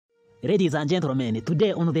Ladies and gentlemen,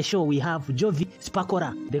 today on the show we have Jovi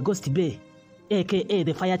Spakora, the Ghost Bay, aka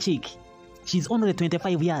the Fire Chick. She's only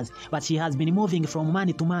 25 years, but she has been moving from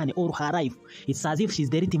man to man all her life. It's as if she's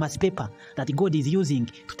the litmus paper that God is using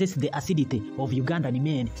to test the acidity of Ugandan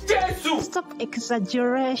men. Jesus! Stop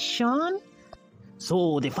exaggeration.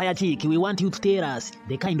 So, the Fire Chick, we want you to tell us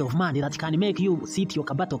the kind of man that can make you sit your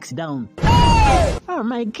buttocks down. Oh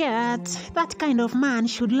my God, that kind of man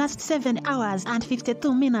should last 7 hours and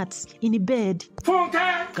 52 minutes in bed.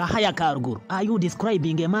 Kahaya Kargur, are you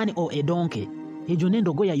describing a man or a donkey? Jesus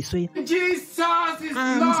is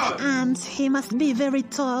Lord! And he must be very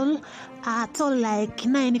tall, tall like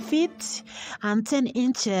 9 feet and 10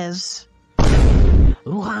 inches.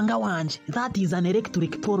 Ruhanga Wanj, that is an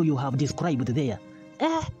electric pole you have described there.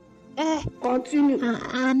 Continue.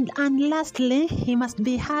 And lastly, he must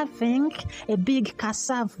be having a big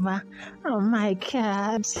cassava. Oh my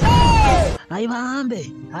God.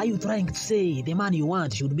 Ayvambe, are you trying to say the man you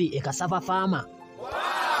want should be a cassava farmer?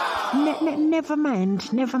 Never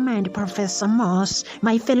mind, Professor Moss.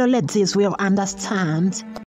 My fellow ladies will understand.